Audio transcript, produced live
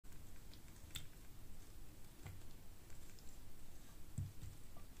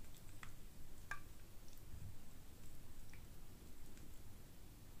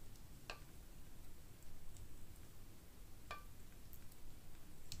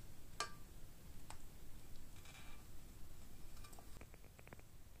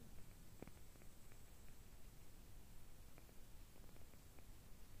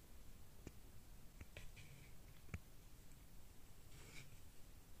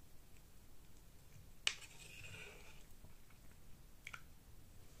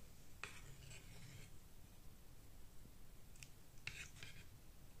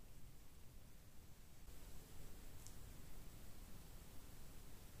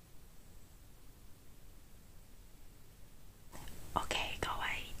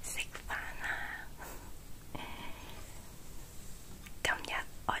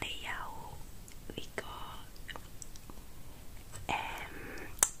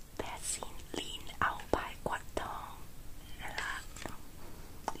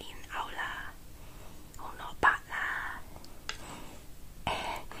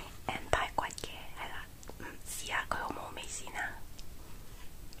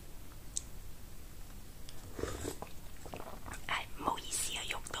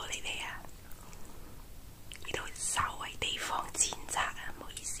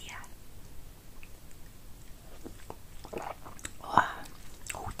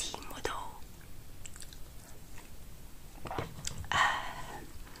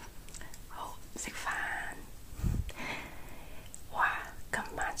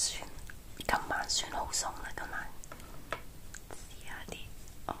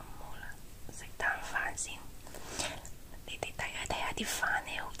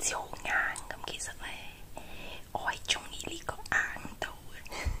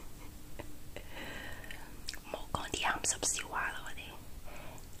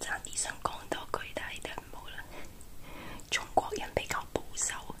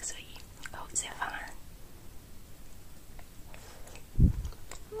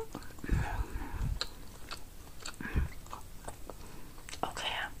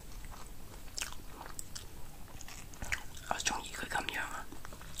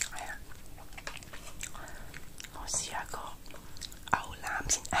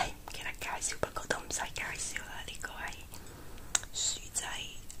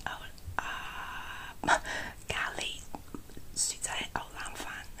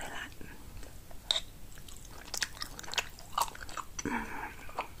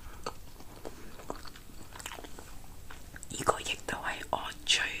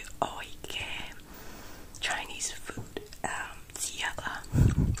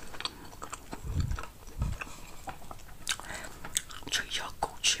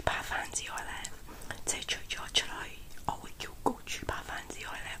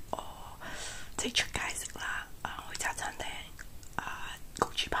即係出街食啦，去茶餐廳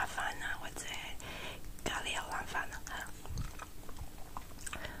焗豬扒飯啊，或者咖喱牛腩飯啊，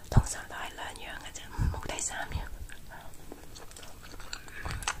通常都係2樣嘅啫，冇第3樣。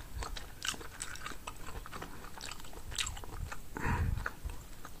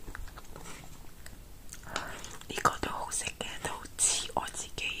呢個都好食嘅，都似我自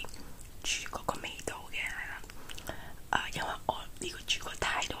己煮嗰個味道嘅，係啦。因為我呢個煮過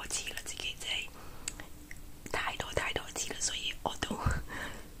太多次啦，自己真係太多次啦，所以我都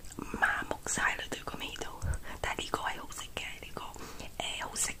麻木晒啦對個味道。但係呢個係好食嘅，呢個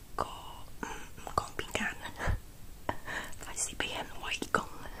好食過唔講邊間啦，費事俾人圍攻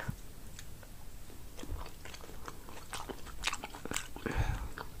啊。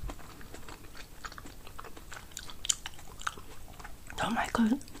同埋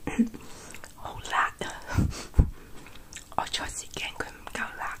佢好辣啊！我初時驚佢唔夠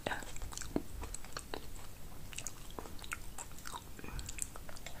辣啊。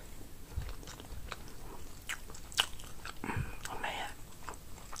好味啊！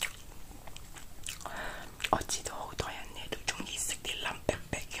我知道好多人咧都中意食啲腍啤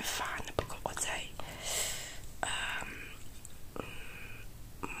啤嘅飯啊，不過我真係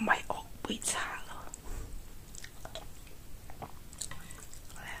唔係我杯茶咯。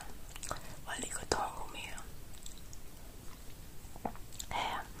哇！呢個湯好味啊！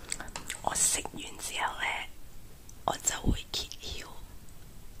我食完之後咧，我就會揭曉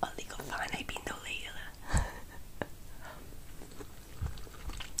我呢個飯喺邊度嚟㗎啦。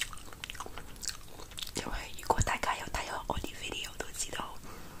因為如果大家有睇過我啲 video 都知道，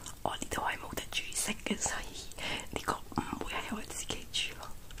我呢度係冇得煮食嘅，所以呢個唔會係我自己煮咯。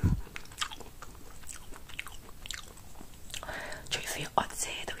除非我借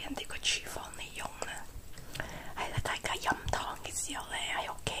到人哋個廚房嚟用啦。係啦，大家飲湯嘅時候咧，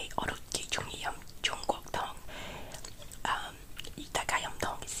喺屋企我都幾中意飲中國湯。而大家飲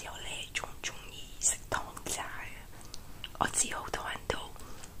湯嘅時候咧，仲中意食湯渣嘅。我知好多人都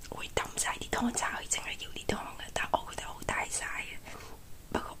會抌晒啲湯渣，佢淨係要啲湯嘅，但我覺得好大晒嘅。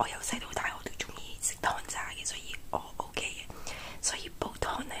不過我由細到大我都中意食湯渣嘅，所以我 OK 嘅。所以煲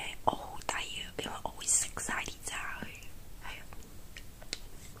湯咧，我好低嘅，因為我會食晒啲渣去。係啊。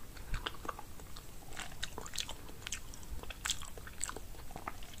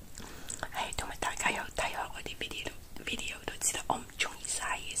同埋大家有睇下我啲 video 都知道我唔中意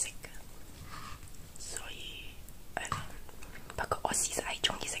嘥嘢食嘅，所以不過我事實係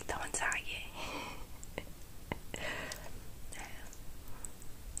中意食湯渣嘅。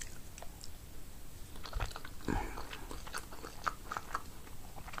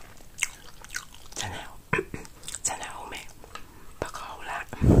真係好味，不過好辣。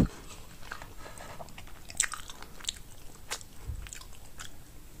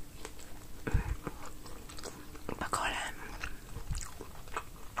不過咧，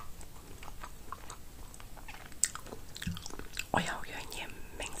我有樣嘢唔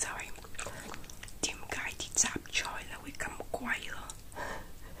明，就係點解啲雜菜咧會咁貴咯？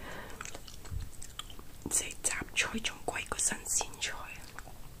即係雜菜仲貴過新鮮菜，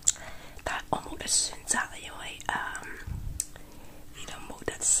但係我冇得選擇啦，因為呢度冇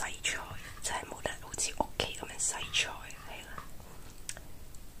得洗菜，真係冇得好似屋企咁樣洗菜，係啦。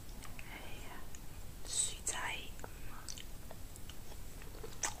薯仔、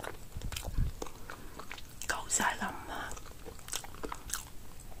夠晒腍啊！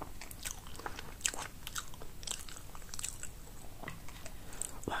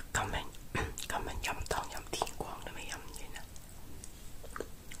哇！今日飲湯飲天光都未飲完啊！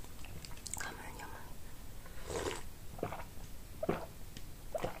今日飲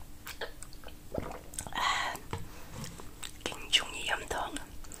勁鍾意飲湯啊！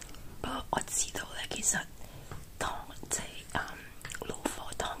不過我知道咧，其實湯即係老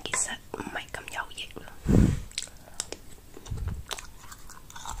火湯，其實唔係咁有益咯。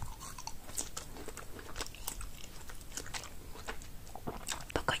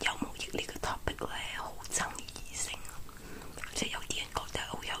不過有冇益呢個 topic 咧，好爭議性，即係有啲人覺得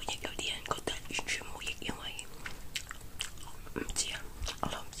好有益，有啲人覺得完全冇益，因為唔知啊，我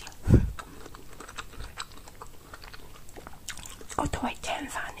都唔知。我都係聽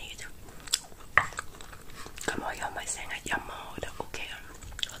翻嚟嘅啫。咁我又唔係成日飲啊，我覺得 OK 啊。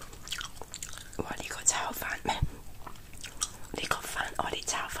哇！呢個炒飯咩？呢個飯我哋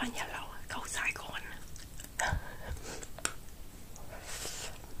炒飯一流啊，夠晒乾啊！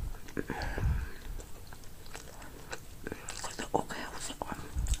覺得 OK 好食啊！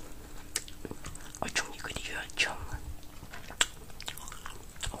我中意佢啲洋葱啊，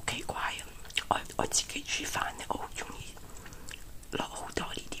好奇怪啊！我自己煮飯咧，我好中意落好多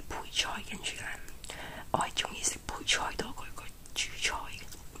呢啲配菜，跟住咧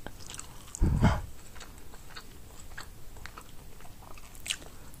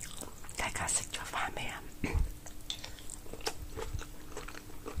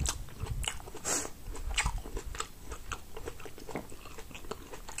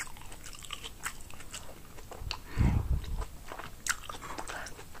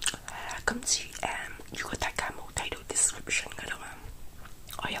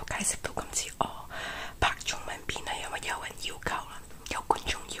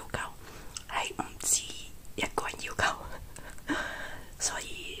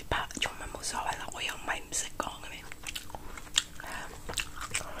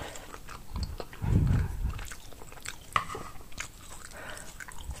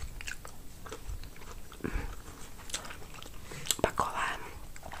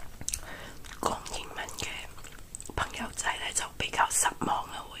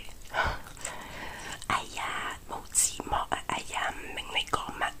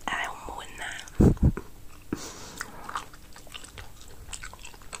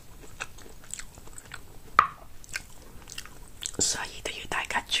都要大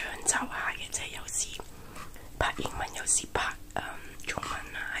家將就下嘅，即係有時拍英文，有時拍中文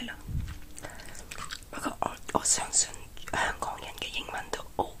啊，係咯。不過我相信香港人嘅英文都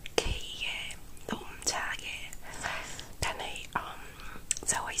OK 嘅，都唔差嘅。但係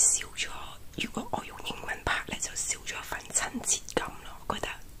就係少咗，如果我用英文拍咧，就少咗份親切感咯。我覺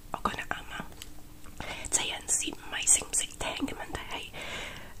得啱啱。即係有陣時唔係識唔識聽嘅問題，係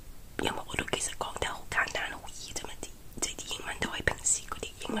因為我都其實講得好簡單好易啫嘛，即係啲英文都係平時嗰啲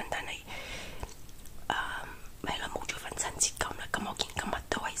英文，但係係啦，冇咗份親切感啦。咁我見今日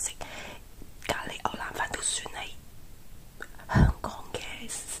都係食咖喱牛腩飯，都算係香港嘅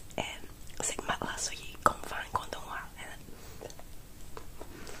食物啦，所以講翻廣東話係啦。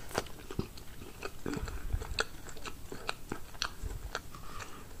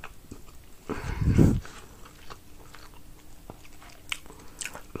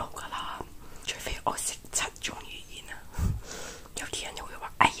冇噶啦，除非我識7種語言啊。有啲人就會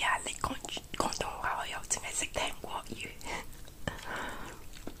話：哎呀，你講廣東話，我又淨係識聽國語。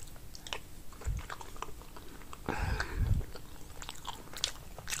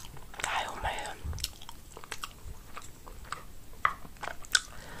太好味啦！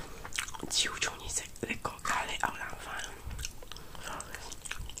超中意食呢個咖喱牛腩飯。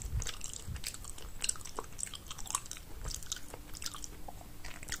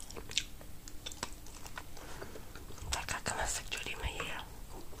大家今日食咗啲乜嘢啊？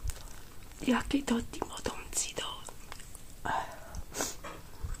而家幾多點我都唔知道。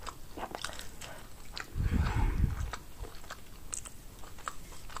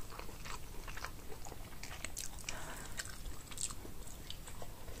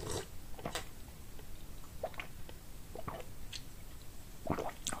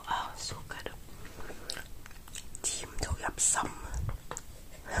so good， 甜到入心啊！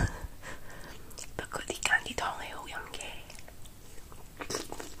不過呢間啲湯係好飲嘅。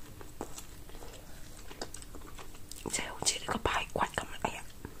即係好似呢個排骨咁，哎呀，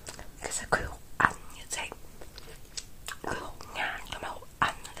其實佢好韌嘅，即係佢好硬咁樣好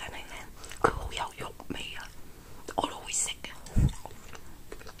韌，但係咧佢好有肉味啊，我都會食嘅。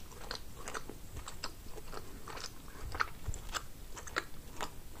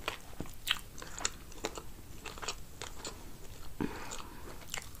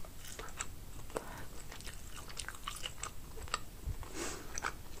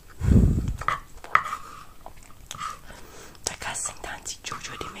聖誕節做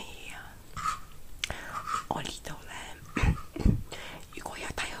咗啲乜嘢啊？我呢度咧，如果有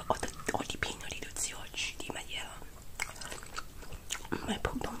睇我啲片，我呢度知我煮啲乜嘢啦。唔係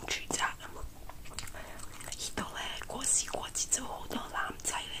普通住宅啊！呢度咧過時過節就好多男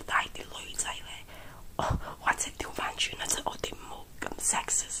仔咧帶啲女仔咧，或者調翻轉啦，即係我哋唔好咁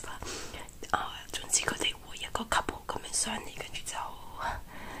sexist 啦。總之佢哋會一個 couple 咁樣上嚟，跟住就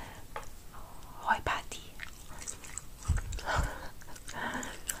開 party。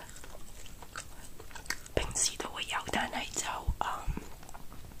平時都會有，但係就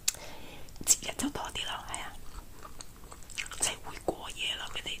節日就多啲咯，係啊，即係會過夜咯，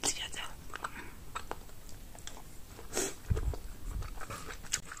佢哋節日就。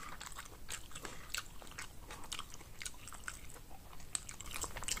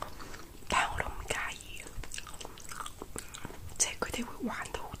但係我都唔介意，即係佢哋會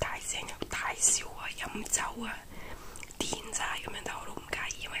玩到好大聲，又大笑啊，飲酒啊。癲晒咁樣，但我都唔介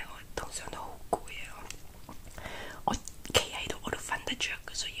意，因為我通常都好攰啊。我企喺度我都瞓得着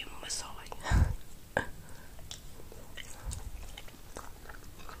嘅，所以冇乜所謂。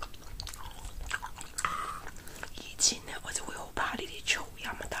以前咧我就會好怕呢啲噪音，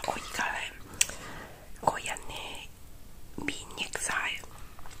但我而家咧個人咧免疫晒。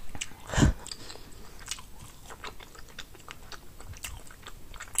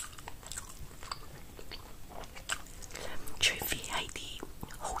除非係啲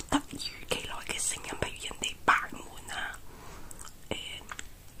好突如其來嘅聲音，譬如人哋拍門啊，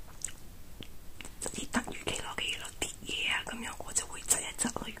啲突如其來嘅嘢落跌嘢啊，咁樣我就會窒一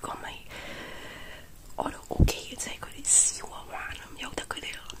窒咯。如果唔係，我都 OK 嘅，即係佢哋笑啊玩啊，由得佢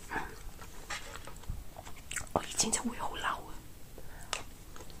哋咯。我以前就會好嬲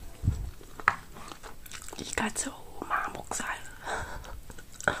嘅，而家就麻木晒啦。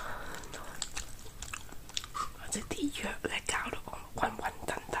或者啲藥咧搞到我暈暈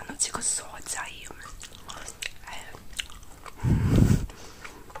沌沌，好似個傻仔咁樣。係啊。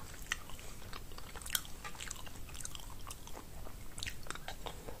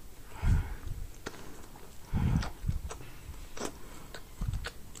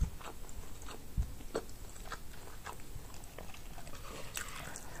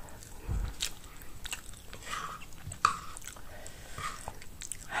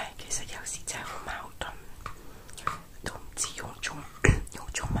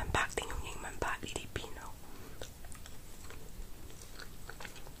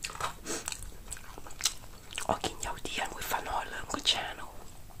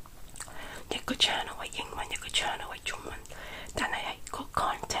個 channel 係英文，一個 channel 係中文，但係個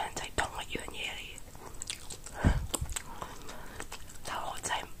content 係同一樣嘢嚟嘅。但我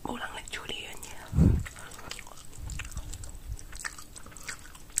真係冇能力做呢樣嘢。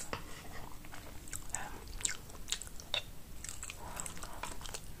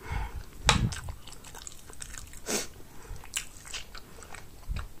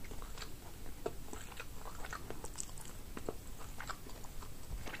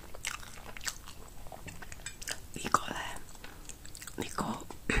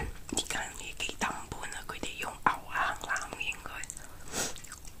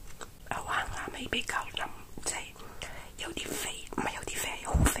比較腍，即係有啲肥，唔係有啲肥，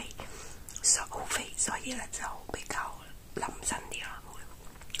好肥，好肥，所以咧就比較腍身啲啦，會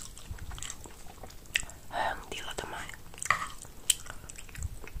香啲啦，同埋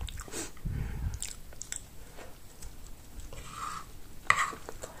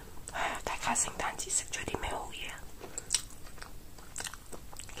大家聖誕節食咗啲咩好嘢啊？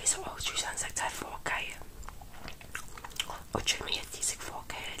其實我好最想食就係火雞啊！我最尾一次食火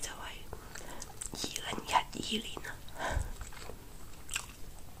雞咧就係2012年啊，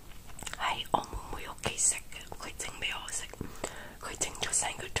喺我妹妹屋企食嘅，佢整俾我食，佢整咗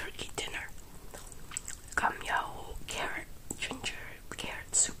成個 turkey dinner，咁有 carrot ginger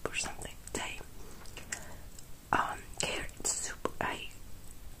carrot soup or something， 即係carrot soup 係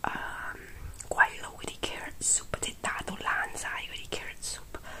鬼佬嗰啲 carrot soup， 即係打到爛晒嗰啲 carrot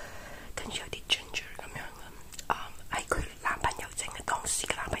soup， 跟住有啲 ginger 咁樣嘅，係佢男朋友整嘅，當時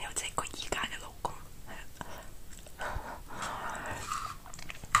嘅男朋友即係佢而家嘅老公。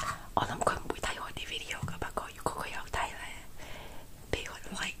我諗佢唔會睇我啲 video 㗎，不過如果佢有睇咧，俾個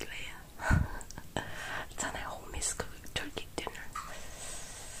like 你啊！真係好 miss 佢 turkey dinner。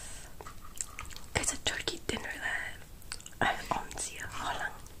其實 turkey dinner 咧，我唔知啊，可能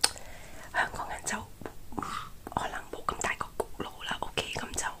香港人就可能冇咁大個焗爐啦，OK，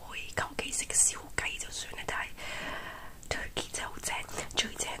咁就會求其食燒雞就算啦。但係 turkey 真係好正，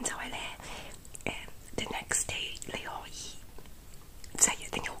最正就係咧，the next day 你可以。即係一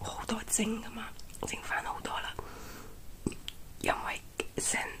定要好多蒸噶嘛，蒸翻好多啦，因為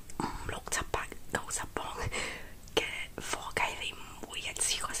成5、6、7、8、90磅嘅火雞你唔會一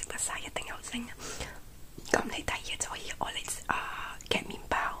次過食得晒，一定有蒸嘅。咁你第二日就可以愛嚟夾麵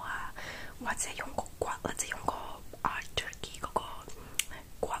包啊，或者用個骨或者用個turkey 嗰個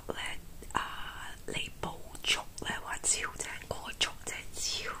骨咧嚟煲粥咧，話超正，嗰個粥真係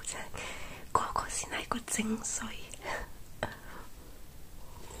超正，嗰個先係個精髓。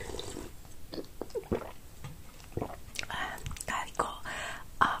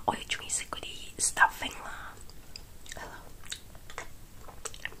我亦中意食嗰啲 stuffing 啦，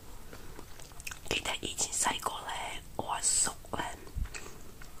記得以前細個咧，我阿叔咧，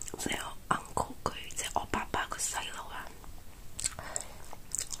即係我 uncle 佢，即係我爸爸個細佬啊，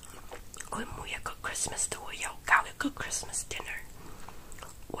佢每一個 Christmas 都會有搞一個 Christmas dinner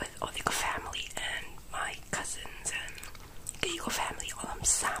with 我哋個 family and my cousins and 幾個 family， 我諗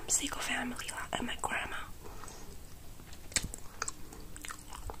3、4個 family 啦 and my grandma。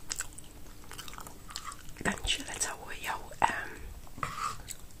跟住咧就會有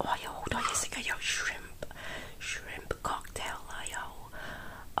哇有好多嘢食嘅，有 shrimp cocktail 啦，有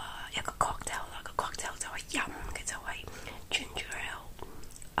一個 cocktail 啦，個 cocktail 就係飲嘅，就係 ginger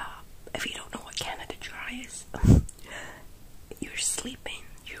ale。If you don't know what Canada Dry is, you're sleeping.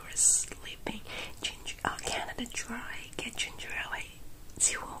 Canada Dry 嘅 ginger ale 係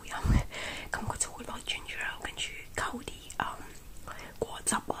超好飲嘅，咁佢就會攞 ginger ale 跟住溝啲果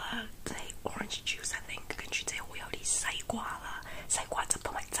汁啊，即係 orange juice I think， 跟住即係會有啲西瓜啦，西瓜汁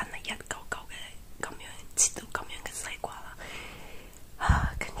同埋真係一嚿嚿嘅咁樣切到咁樣嘅西瓜啦，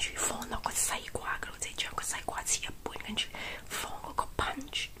跟住放落個西瓜嗰度，即係將個西瓜切一半，跟住放嗰個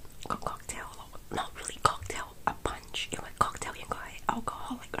punch 個 cocktail 落 ，not really cocktail a punch， 因為 cocktail 應該係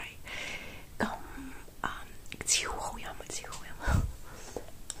alcoholic right， 咁超好飲啊，超好飲！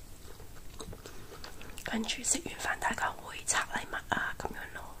跟住食完飯，大家會拆禮物啊，咁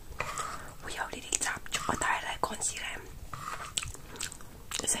樣咯，會有呢啲習俗啊。但係咧嗰陣時咧，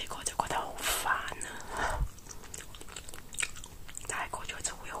細個就覺得好煩啊，大個咗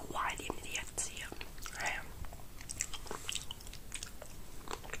就會好懷念呢啲日子啊。係啊，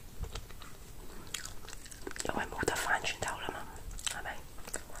因為冇得翻轉頭啦嘛，係咪？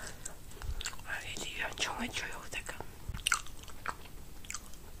呢啲洋葱係最好食㗎。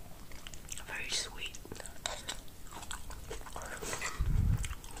Very sweet。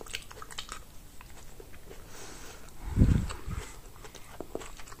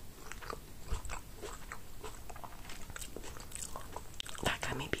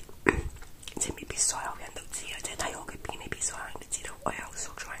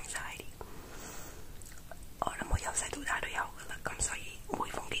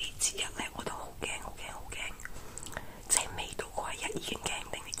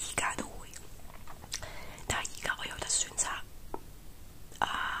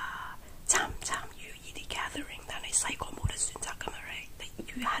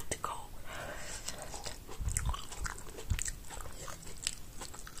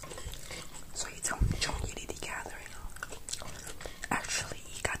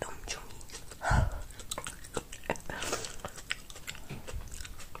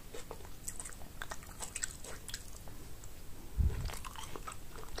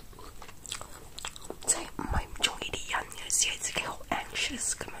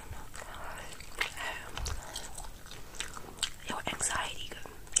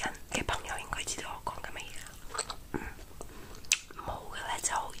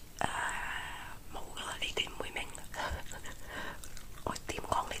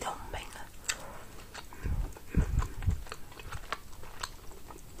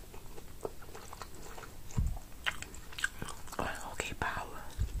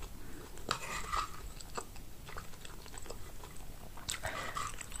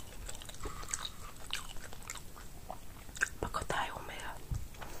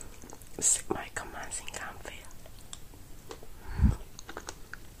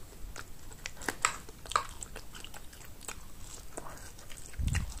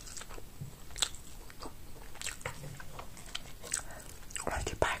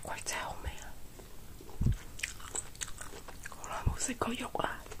食個肉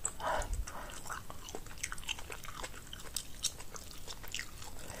啊！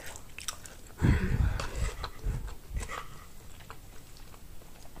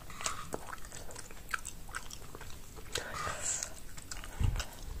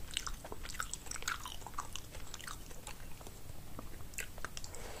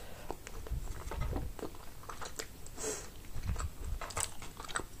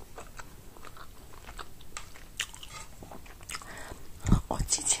我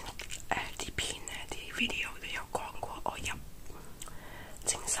之前啲片啲 video 都有講過，我入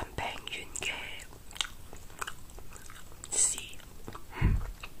精神病院嘅事。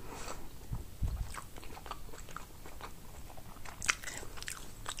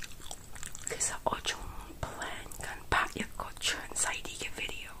其實我仲 plan 緊拍一個詳細啲嘅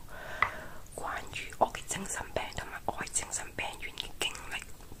video，關於我嘅精神病同埋我喺精神病院嘅經歷。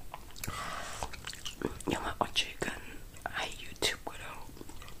因為我最近喺 YouTube 嗰度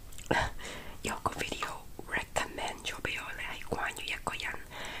有個 video recommend 咗俾我咧，係關於一個人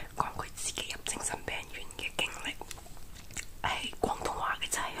講佢自己入精神病院嘅經歷，係廣東話嘅，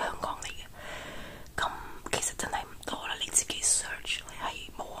就係香港嚟嘅。咁其實真係唔多啦，你自己 search 你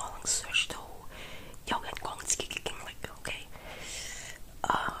係冇可能 search 到有人講自己嘅經歷嘅。OK，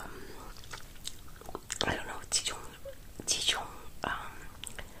 I don't know， 自從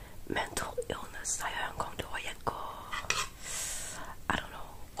mental illness 喺香港都係一個 I don't know，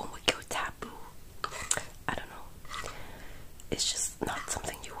 會唔會叫 taboo？ I don't know， it's just not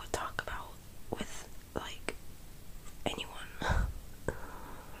something you would talk about with like anyone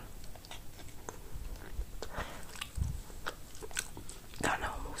但係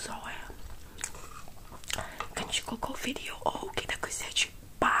我冇所謂啊。跟住嗰個 video 我好記得佢寫住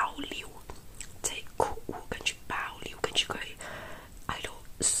爆料，即係括弧跟住爆料，跟住佢喺度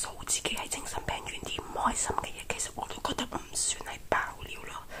數自己喺精神病院啲唔開心嘅嘢。其實我都覺得唔算係爆料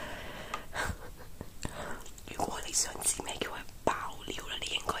咯。如果你想知咩叫係爆料啦，你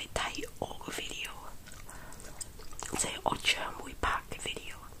應該睇我個 video， 即係我將會拍嘅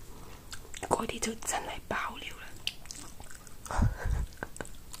video， 嗰啲就真係爆料啦。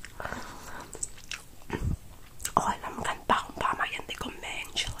我係諗緊爆唔爆埋人哋個名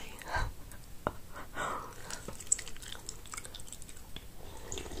出嚟。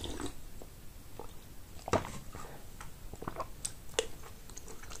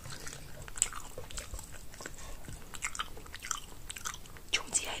總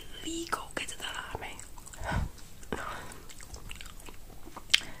之係 legal 嘅就得啦，係咪？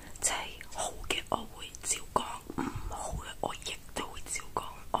即係好嘅我會照講，唔好嘅我亦都會照講。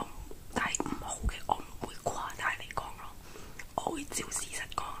但係唔好嘅我唔會誇大嚟講咯，我會照事實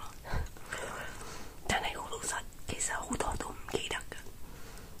講咯。但係好老實，其實好多都唔記得㗎，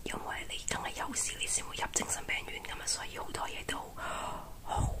因為你梗係有事你先會入精神病院㗎嘛，所以好多嘢都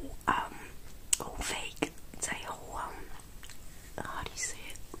好fake，即係好how do you say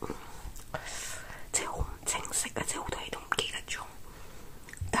it？即係好唔清晰啊！即係好多嘢都唔記得咗。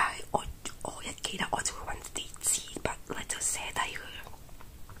但係我一記得我就會揾啲紙筆咧就寫低佢啦。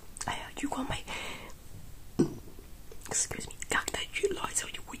係啊，如果唔係，excuse me， 隔得越耐就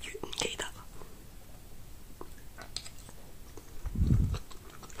會越唔記得。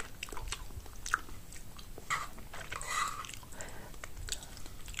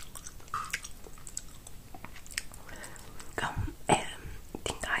咁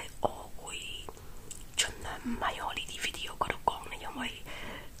點解我會盡量唔喺我呢啲 video 嗰度講呢？因為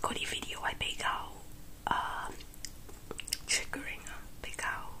嗰啲 video 係比較triggering 啊，比較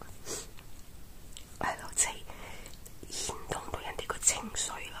係咯，即係牽動到人哋個情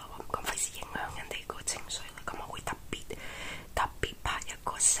緒啦，咁費事影響人哋個情緒啦，咁我會特別拍一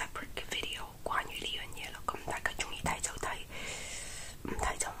個 separate 嘅 video 關於呢樣嘢咯。咁大家中意睇就睇，唔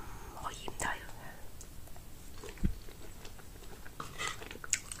睇就唔可以唔睇咯。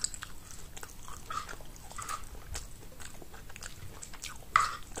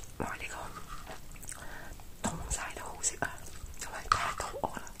哇！呢個凍晒都好食啊，因為太肚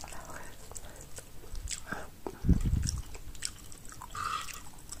餓啦。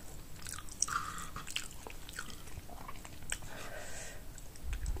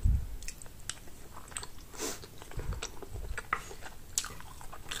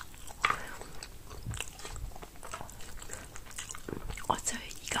我就係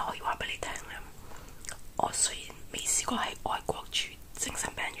而家可以話俾你聽啦，我雖然未試過喺外國住精神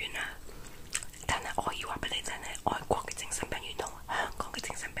病院啦，但係我可以話俾你聽咧，外國嘅精神病院同香港嘅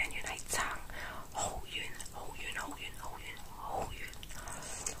精神病院係差好遠好遠好遠好遠好遠。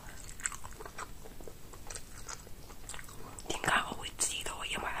點解我會知道？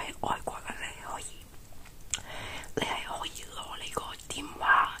因為喺外國嘅你係可以攞你個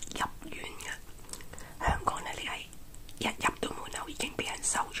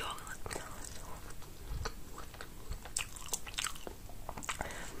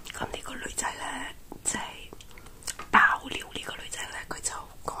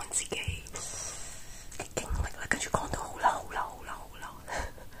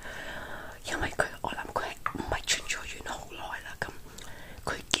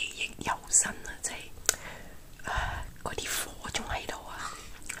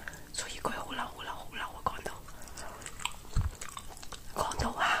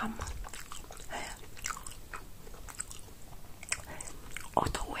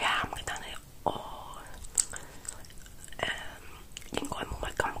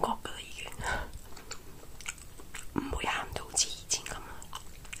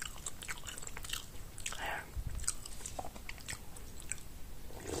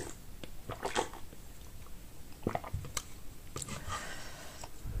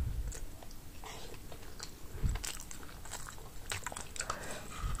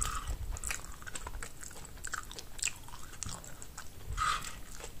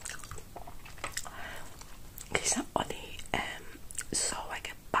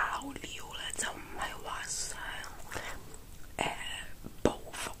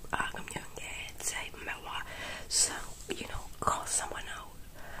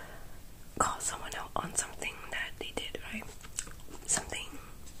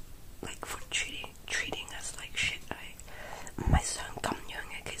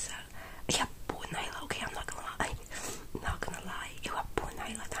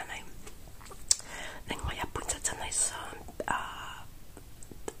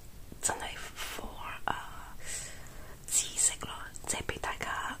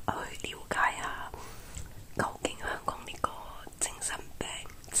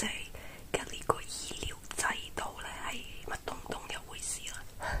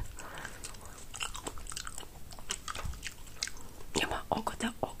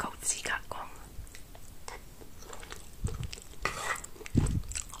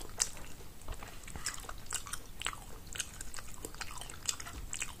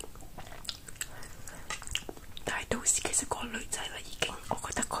到時其實個女仔咧已經，我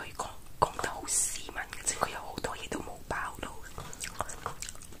覺得佢講得好斯文嘅，即係佢有好多嘢都冇爆到，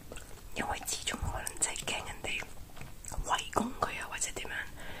因為始終可能真係驚人哋圍攻佢啊，或者點樣，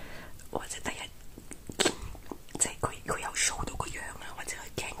或者第一見即係佢有 show 到個樣啊，或者佢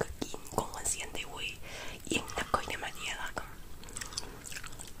驚佢見工嗰時人哋會認得佢啲乜嘢啦咁，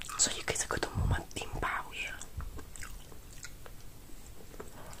所以其實佢都冇乜點爆嘢。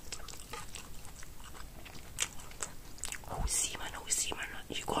好斯文，好斯文啦！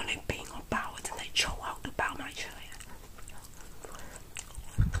如果你俾我爆，真係粗口都爆埋出嚟啊！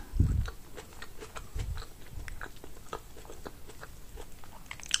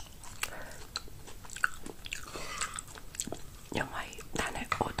因為，但係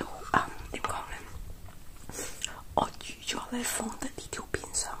我都點講呢？我預咗咧放得呢條片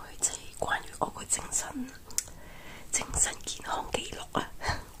上去，即係關於我個精神健康記錄啊！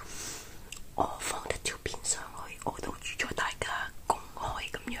我放得條片上去，我都預咗大家公開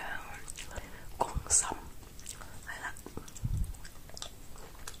咁樣公審，係啦。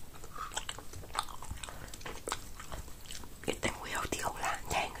一定會有啲好難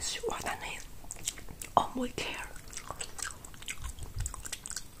聽嘅説話，但係我唔會 care。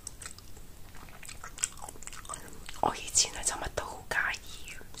我以前咧就乜都好介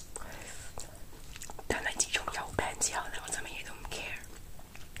意嘅，但係自從有病之後咧，我就乜嘢都唔 care。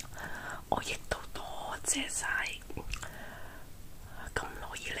我亦都多謝晒咁耐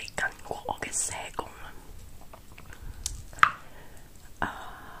以嚟跟過我嘅社工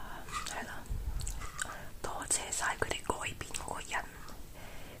啦，係啦，多謝晒佢哋改變我個人，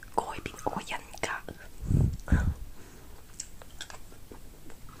改變我個人格。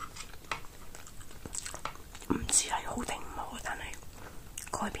唔知係好定唔好，但係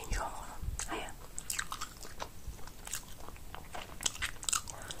改變咗我，係啊。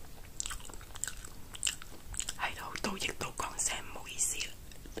喺度都亦都講聲唔好意思啦，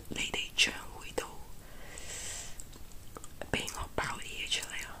你哋將會都俾我爆啲嘢出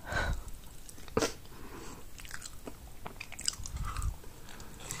嚟啊！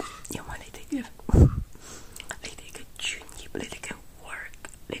因為你哋嘅專業，你哋嘅 work，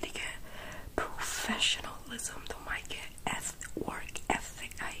 你哋嘅 professionalism 同埋嘅 work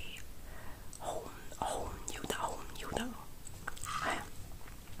ethic 係好唔要得，好唔要得，係啊！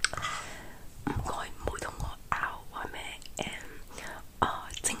唔該唔好同我拗話咩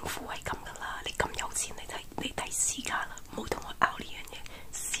政府係咁噶啦，你咁有錢你睇私家啦，唔好同我拗呢樣嘢。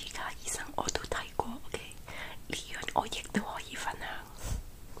私家醫生我都睇過 ，OK， 呢樣我亦都可以分享。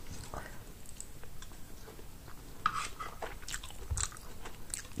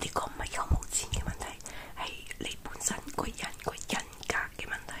呢個唔係有冇錢嘅問題，係你本身個人格嘅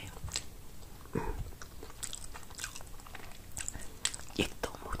問題。亦都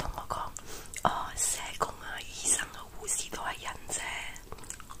冇同我講，社工啊、醫生啊、護士都係人啫。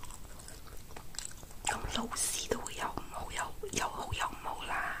咁老師都會有唔好，有好有唔好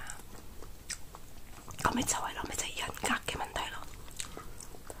啦。咁咪就係咯，咪就係人格嘅問題咯。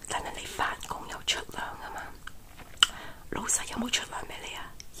但係你返工有出糧噶嘛？老細有冇出糧俾你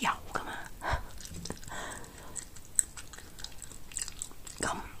啊？有噶嘛？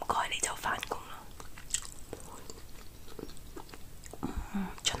咁唔該你就返工咯。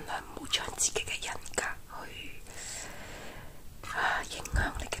盡量唔好將自己嘅人格去影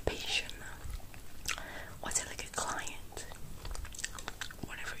響你嘅 patient 啊，或者你嘅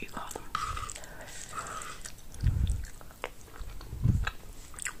client，whatever you call them。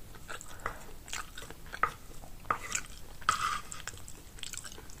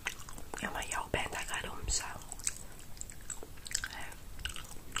因為有病大家都唔想，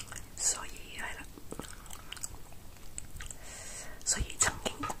所以係啦。所以曾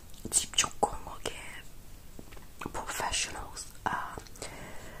經接觸過我嘅 professionals，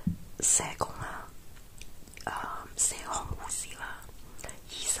社工啊，社康護士啦，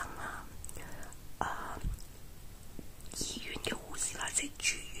醫生啦，醫院嘅護士啦，即係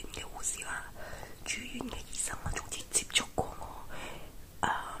住院嘅護士啦，住院嘅醫生啦，總之接觸過我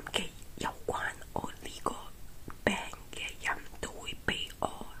嘅有關我呢個病嘅人都會俾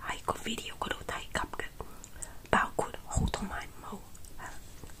我喺個 video 嗰度提及嘅，包括好同埋唔好。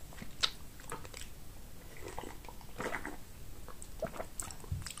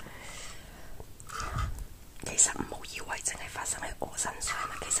其實唔好以為淨係發生喺我身上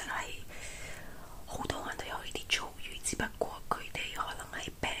啦，其實係好多人都有呢啲遭遇，只不過佢哋可能係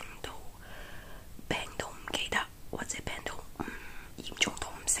病到唔記得，或者病到嚴重到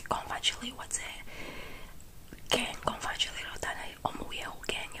唔識講翻出嚟，或者驚講翻出嚟咯。但係我冇嘢好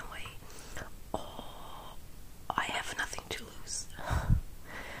驚，因為I have nothing to lose。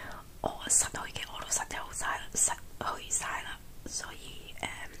我失去嘅我都失去晒啦，所以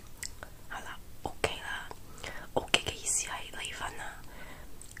係啦 ，OK 啦 ，OK 嘅意思係離婚啦，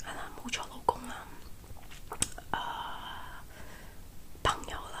係啦，冇咗老公啦，朋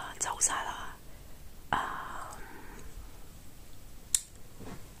友啦，走晒啦，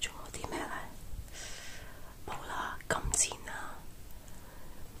仲有啲咩咧？冇啦，金錢啦，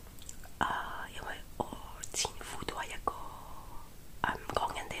因為我前夫都係一個唔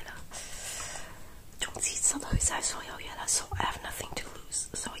講人哋啦，總之失去晒所有嘢啦 ，so I have nothing to lose，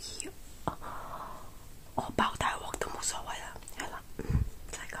 所以我爆大鑊都冇所謂啦，係啦，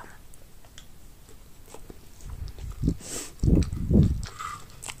就係咁啦。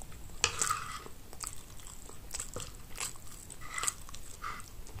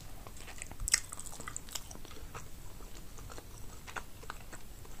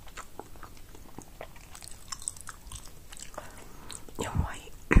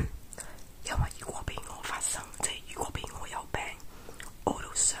因為如果俾我發生，即係如果俾我有病，我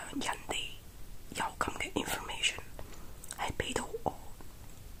都想人哋有咁嘅 information 係俾到我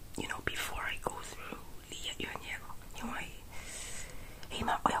 ，you know before I go through 呢一樣嘢咯。因為起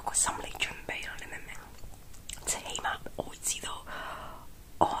碼我有個心理準備咯，你明唔明？即係起碼我會知道，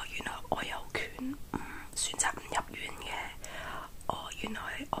原來我有權選擇唔入院嘅，原來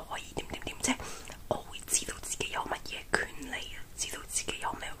我可以點，即係我會知道自己有乜嘢權利，知道自己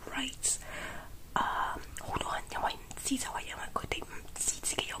有咩 rights。好多人因為唔知，就係因為佢哋唔知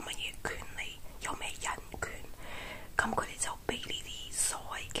自己有乜嘢權利，有咩人權，咁佢哋就俾呢啲所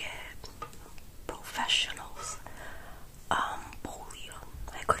謂嘅 professionals bully 咯，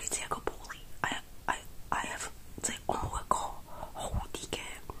係佢哋只係一個 bully。I have 即係我冇一個好啲嘅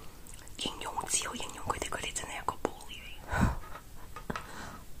形容詞去形容佢哋，佢哋真係一個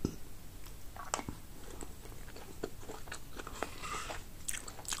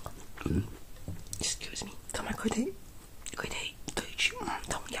bully。Excuse me， 同埋佢哋對住唔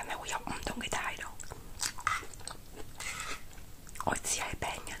同人係會有唔同嘅態度。我只係病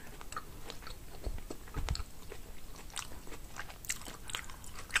人，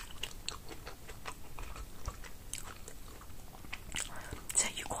即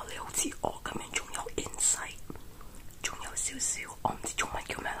係如果你好似我咁樣，仲有 insight， 仲有少少，我唔知中文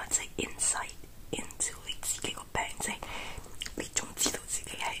叫咩啦，即係 insight into 你自己個病，即係你仲知道自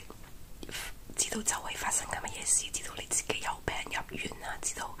己係。知道周圍發生緊乜嘢事，知道你自己有病入院啊，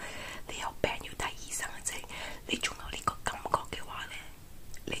知道你有病要睇醫生啊，即係你仲有呢個感覺嘅話咧，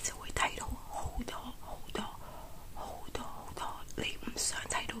你就會睇到好多你唔想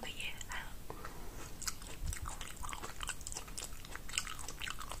睇到嘅嘢，係啦。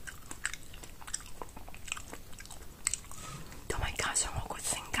同埋加上我個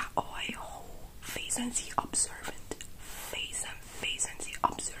性格，我係好非常之 observant， 非常之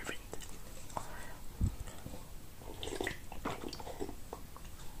observant。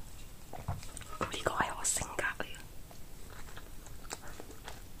呢個係我性格嚟嘅，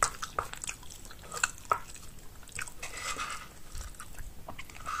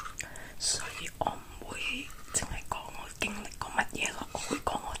所以我唔會淨係講我經歷過乜嘢咯，我會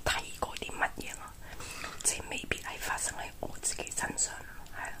講我睇過啲乜嘢咯，即係未必係發生喺我自己身上，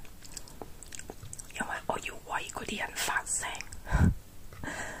係啊，因為我要為嗰啲人發聲，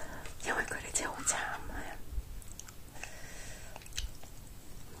因為佢哋真係好慘啊！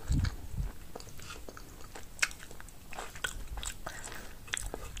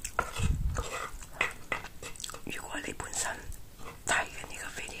如果你本身睇緊呢個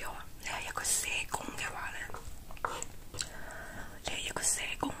video， 你係一個社工嘅話咧，你係一個社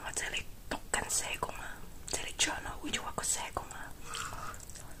工或者你讀緊社工啦，即係你將來會做一個社工啦，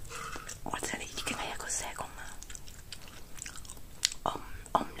或者你已經係一個社工啦。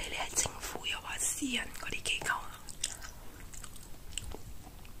我唔理你係政府又或私人嗰啲機構啦，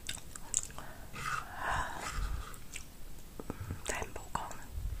真係唔好講啦，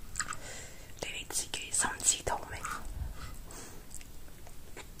你哋自己心知肚明。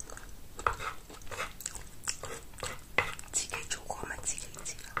自己做過咪自己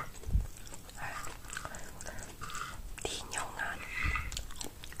知啦，係啊，天有眼。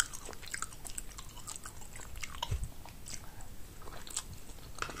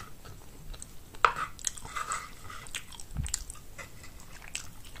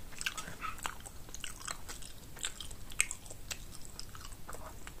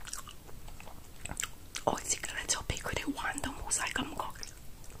我自己咧就俾佢哋玩到冇晒感覺嘅，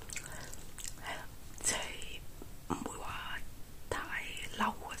係啦，即係唔會話太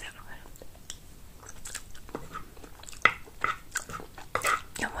嬲嗰隻咯，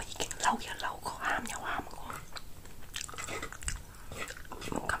因為已經嬲又嬲過，喊又喊過，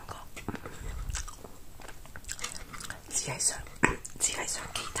冇感覺，只係想只係想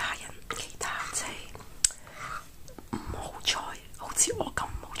其他即係唔好彩，好似我咁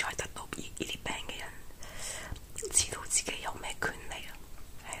唔好彩得到呢啲病嘅人，知道自己有咩權利啊？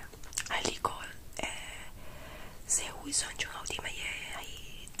係啊，喺呢個社會上仲有啲乜嘢係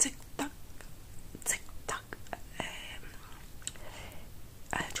值得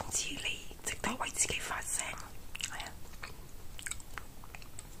總之你值得為自己發聲，係啊。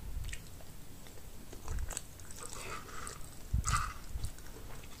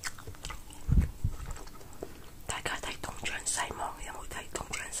大家睇東張西望，有冇睇東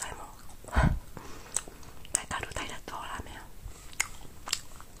張西望？大家都睇得多啦，咩啊？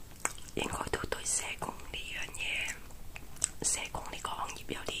應該都對社工呢樣嘢、社工呢個行業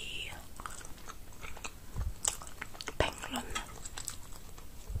有啲評論。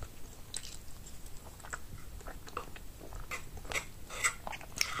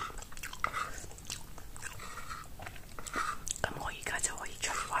咁我而家就可以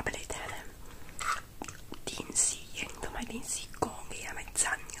再話俾你聽咧，電視影同埋電視講嘅嘢係咪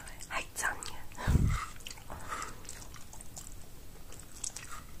真嘅？係真嘅。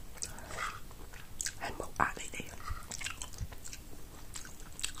係冇呃你哋。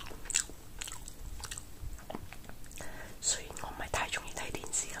雖然我唔係太鍾意睇電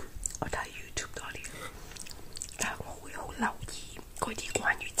視啊，我睇 YouTube 多啲，但係我會好留意嗰啲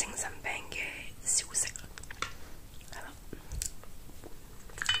關於精神病嘅消息，係啦。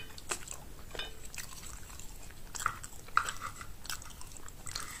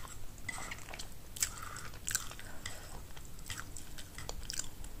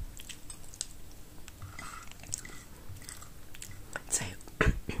即係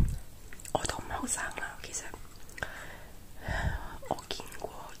我都唔後生啦，其實我見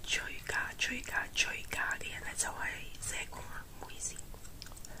過最假嘅人咧，就係社工啦，唔好意思。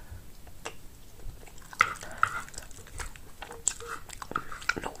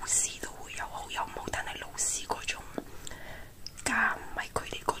老師都會有好有唔好，但係老師嗰種假唔係佢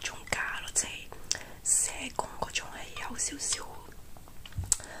哋嗰種假咯，即係社工嗰種係有少少，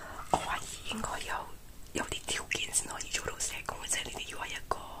我懷疑應該有啲條件先可以做到社工嘅，即係你哋要係一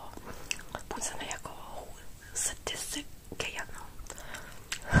個本身係一個好sadistic嘅人咯，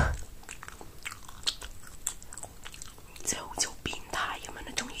即係好似好變態咁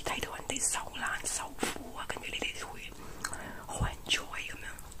樣，中意睇到人哋受難受苦啊，跟住你哋會好 enjoy 咁樣，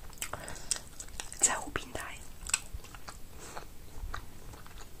真係好變態，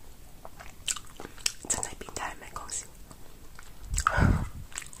真係變態，唔係講笑。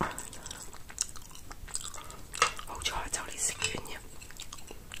好彩就嚟食完嘅，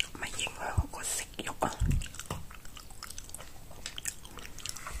咪影響我個食慾啊！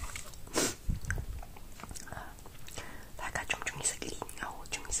大家仲唔中意食蓮藕？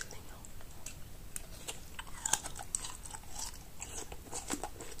中意食蓮藕？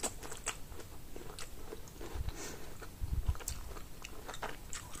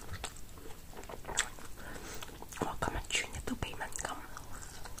我今日全日都鼻敏感。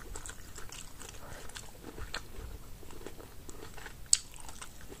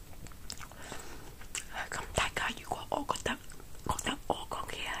咁大家如果我覺得我講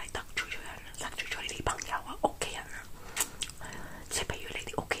嘅嘢係得罪咗人，得罪咗你啲朋友啊、屋企人啊，即係譬如你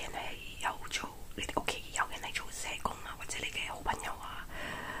啲屋企人係你哋屋企有人係做社工啊，或者你嘅好朋友啊、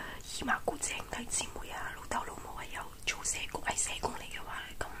姨媽姑姐兄弟姊妹啊、老豆老母係有做社工係社工嚟嘅話，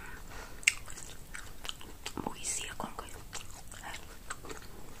咁唔好意思啊，講句，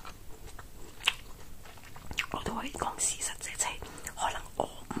我都可以講事實啫，即係可能我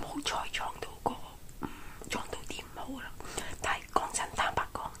唔好彩撞到啲唔好啦，但係講真，坦白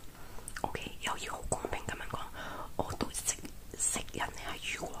講 ，OK， 又要好公平咁樣講，我都識人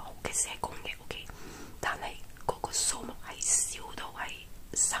係遇過好嘅社工嘅 ，OK， 但係嗰個數目係少到係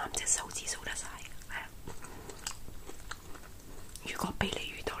3隻手指數得晒，係啊。如果俾你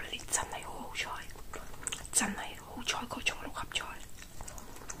遇到咧，你真係好好彩，真係好彩嗰種6合彩。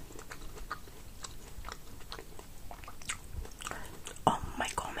我唔係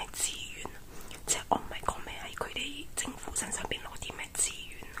講咩資源，即係我唔係講咩喺佢哋政府身上邊攞啲咩資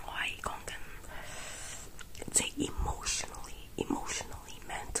源，我係講緊即係 emotionally、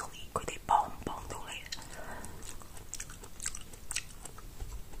mentally，佢哋幫唔幫到你？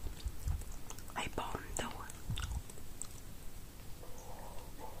係幫唔到啊！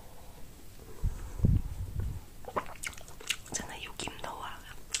真係要檢討下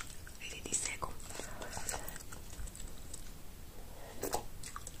你哋啲社工。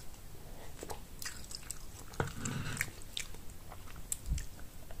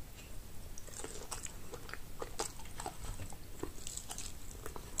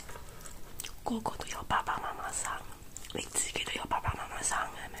個個都有爸爸媽媽生，你自己都有爸爸媽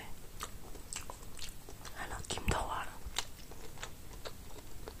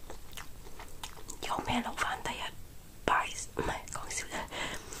咩留翻第一拜，唔係講笑啫，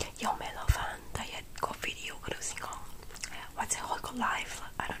有咩留翻第一個 video 嗰度先講，係啊，或者開個 live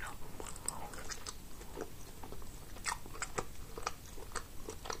啦 ，I don't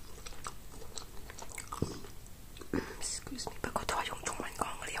know。Excuse me，不過都係用中文講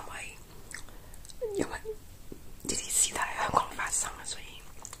嘅，因為呢啲事態喺香港發生嘅，所以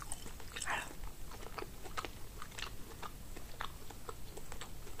係啦。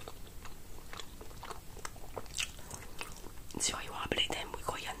只可以話俾你聽，每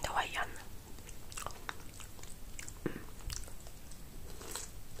個人都係人。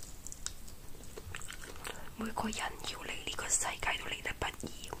每個人要嚟呢個世界都嚟得不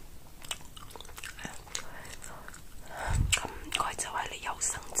易。咁佢就係你有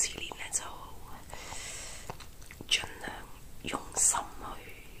生之年咧，就盡量用心去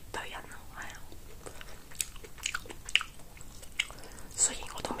對人咯，係啊。雖然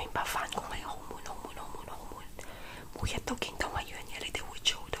我都明白返工係好悶，每日都見同一樣嘢，你哋會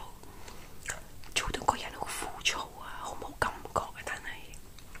做到個人好枯燥啊，好冇感覺啊，但係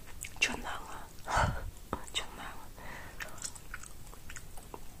盡量啦，盡量。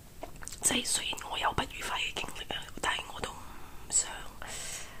即係雖然我有不愉快嘅經歷啊，但係我都唔想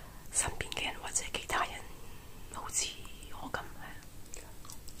身邊嘅人或者其他人好似我咁係。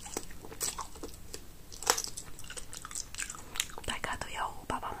大家都有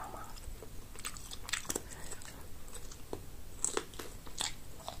爸爸媽媽。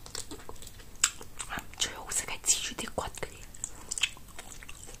最好食係黐住啲骨嗰啲。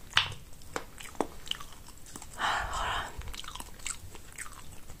好啦，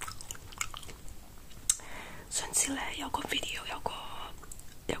上次咧有個 video，有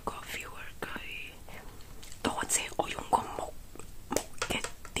個 viewer 佢多謝我用個木嘅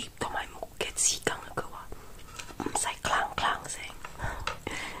碟同埋木嘅匙羹啊，佢話唔使啷啷聲，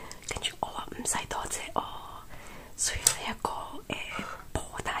跟住我話唔使多謝我，雖然係一個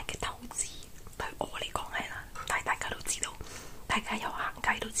頗大嘅投資，對我嚟講係啦，但係大家都知道，大家有行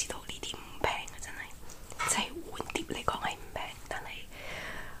街都知道呢啲唔平啊，真係，即係換碟嚟講係唔平，但係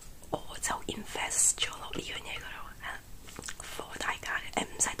我就 invest 咗落呢樣嘢嗰度，for 大家嘅，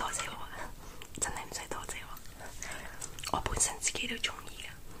唔使多謝我，真係唔使多謝我，我本身自己都中意嘅，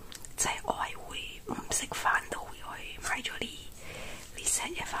即係我係會唔食飯都會去買咗呢 set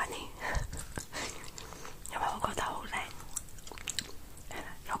嘢翻嚟，因為我覺得好靚，係啦，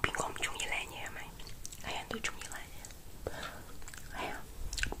有邊個唔中意靚嘢係咪？係人都中意靚嘢，係啊，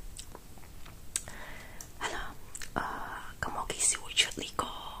係啦，咁我幾時會出呢個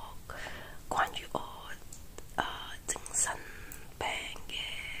關於我精神病嘅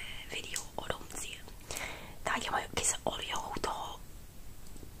video 我都唔知啊，但係因為其實我哋有好多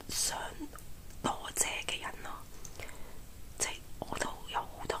想多謝嘅人咯，即係我都有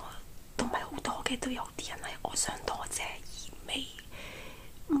好多，都唔係好多嘅，都有啲人係我想多謝而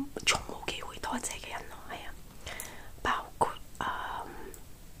仲冇機會多謝嘅人咯，係啊，包括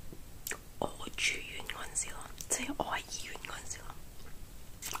我住院嗰陣時咯，即係我喺醫院嗰陣時咯，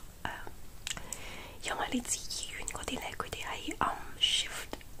因為呢支醫院嗰啲咧，佢哋係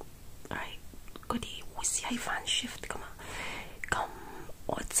shift，係嗰啲護士係返 shift 噶嘛，咁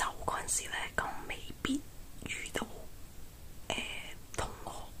我走嗰陣時咧，咁未必遇到同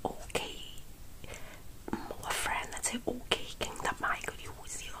我 OK 唔好嘅 friend 啦，即係 OK 傾得埋嗰啲護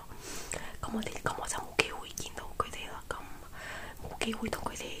士咯，咁我就冇機會見到佢哋啦，咁冇機會同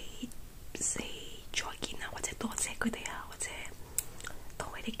佢哋 say 再見啊，或者多謝佢哋啊，或者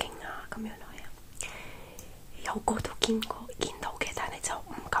同佢哋傾啊，咁樣咯，係啊，有個都見到嘅，但係就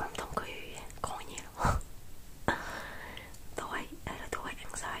唔敢同佢講嘢咯，都係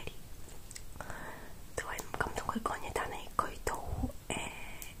anxiety，都係唔敢同佢講嘢，但係佢都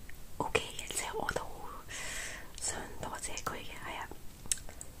OK 嘅，即係我都想多謝佢嘅，係啊，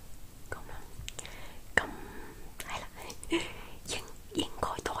咁啦，咁係啦，應該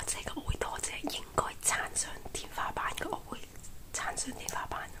多謝嘅我會多謝，應該撐上天花板嘅我會撐上天花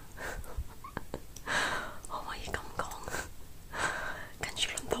板，可唔可以咁講？跟住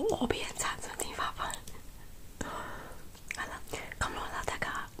輪到我俾人撐上天花板，係啦，咁咯啦，大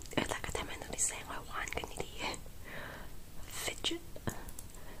家聽唔聽到啲聲？我係玩緊呢啲嘢 fidget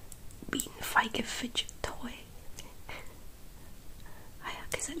免費嘅 fidget toy，係啊，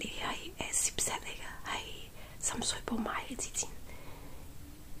其實呢啲係攝石嚟嘅，係深水埗買嘅，之前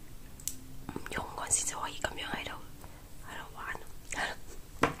唔用嗰陣時就可以咁樣喺度玩。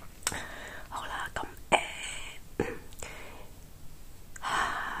好啦，咁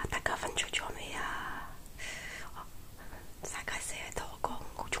大家瞓着咗未啊？大家成日同我講，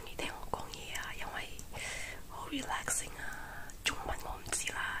好中意聽我講嘢啊，因為好 relaxing 啊。中文我唔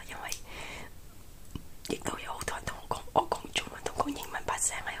知啦，因為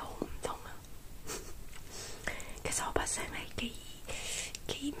其實我把聲係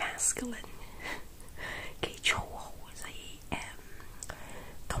幾 masculine， 幾粗豪，所以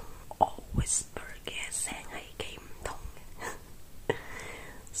同我 whisper 嘅聲係幾唔同嘅，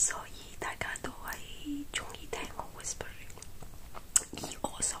所以大家都係中意聽我 whisper。以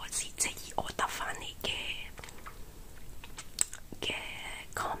我所知，即係以我得返嚟嘅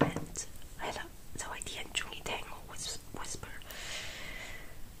comment 係啦，就係啲人中意聽我 whisper。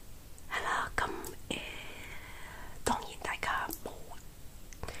係啦，咁當然大家冇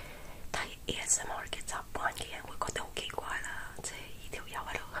睇 ASMR 嘅習慣嘅人會覺得好奇怪啦，即係呢條友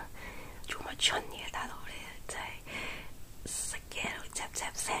喺度做乜春嘢，大佬咧，即係食嘢喺度嘖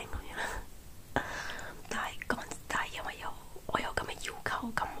嘖聲咁樣。但係因為我有咁嘅要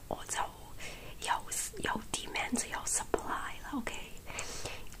求，咁我就有 demand 就有 supply 啦 ，OK。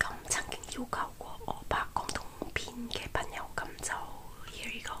咁曾經要求過我拍廣東片嘅朋友，咁就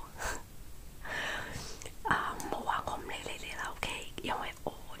here you go。冇話我唔理你啦 ，OK。因為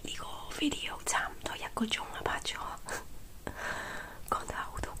我呢個 video 差唔多1個鐘啦，拍咗，講到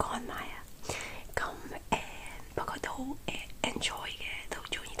好多乾埋啊。咁不過都enjoy 嘅，都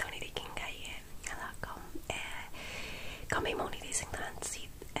中意同你哋傾偈嘅，係啦。咁希望你哋聖誕節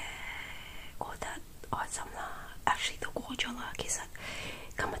過得開心啦。Actually 都過咗啦，其實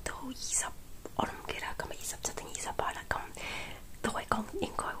今日都20，我都唔記得今日27定28啦。咁都係講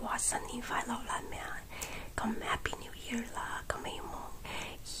應該話新年快樂啦，咩啊？咁 Happy New Year 啦！咁希望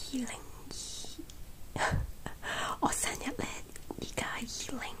我成日咧，而家係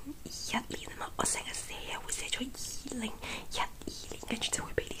2021年啊嘛，我成日寫嘢會寫咗2012年，跟住就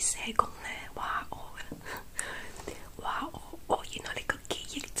會俾啲社工咧話我嘅，話我原來你個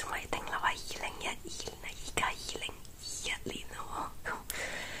記憶仲係停留喺2012年啊，而家2021年咯。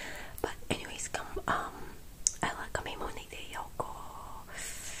But anyways 咁係啦，咁希望你哋有個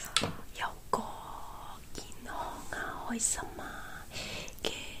健康啊、開心啊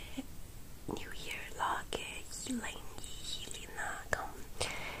嘅 New Year 啦，嘅2022年啦，咁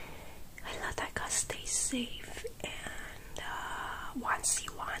係啦，大家 stay safe and 玩是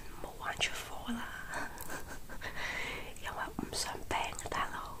玩，唔好玩出火啦，因為唔想病啊，大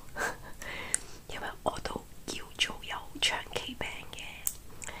佬，因為我都叫做有長期病嘅，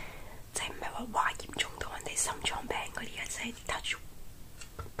即係唔係話嚴重到人哋心臟病嗰啲啊，即係touch。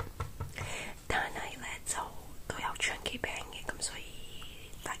但係咧就都有長期病嘅，咁所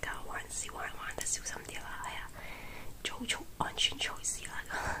以大家玩是玩得小心啲啦，係啊，做足安全措施啦，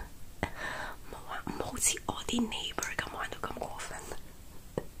唔好似我啲 neighbor 咁玩到咁過分。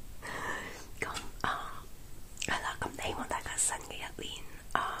咁係啦，咁希望大家新嘅一年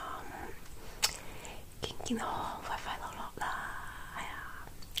健健康康、快快樂樂啦，係啊，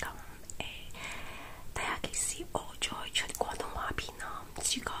咁睇下幾時我再出廣東話片啦，唔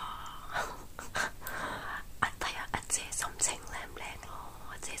知㗎。睇下阿姐心情靚唔靚咯，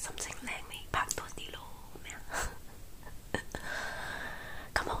阿姐心情靚你拍多啲咯，咩啊？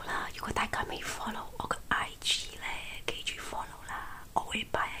咁好啦，如果大家未 follow 我個 IG 咧，記住 follow 啦，我會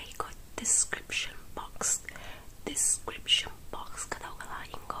擺喺個 description box 嗰度噶啦，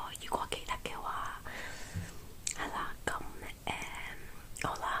應該如果記得嘅話，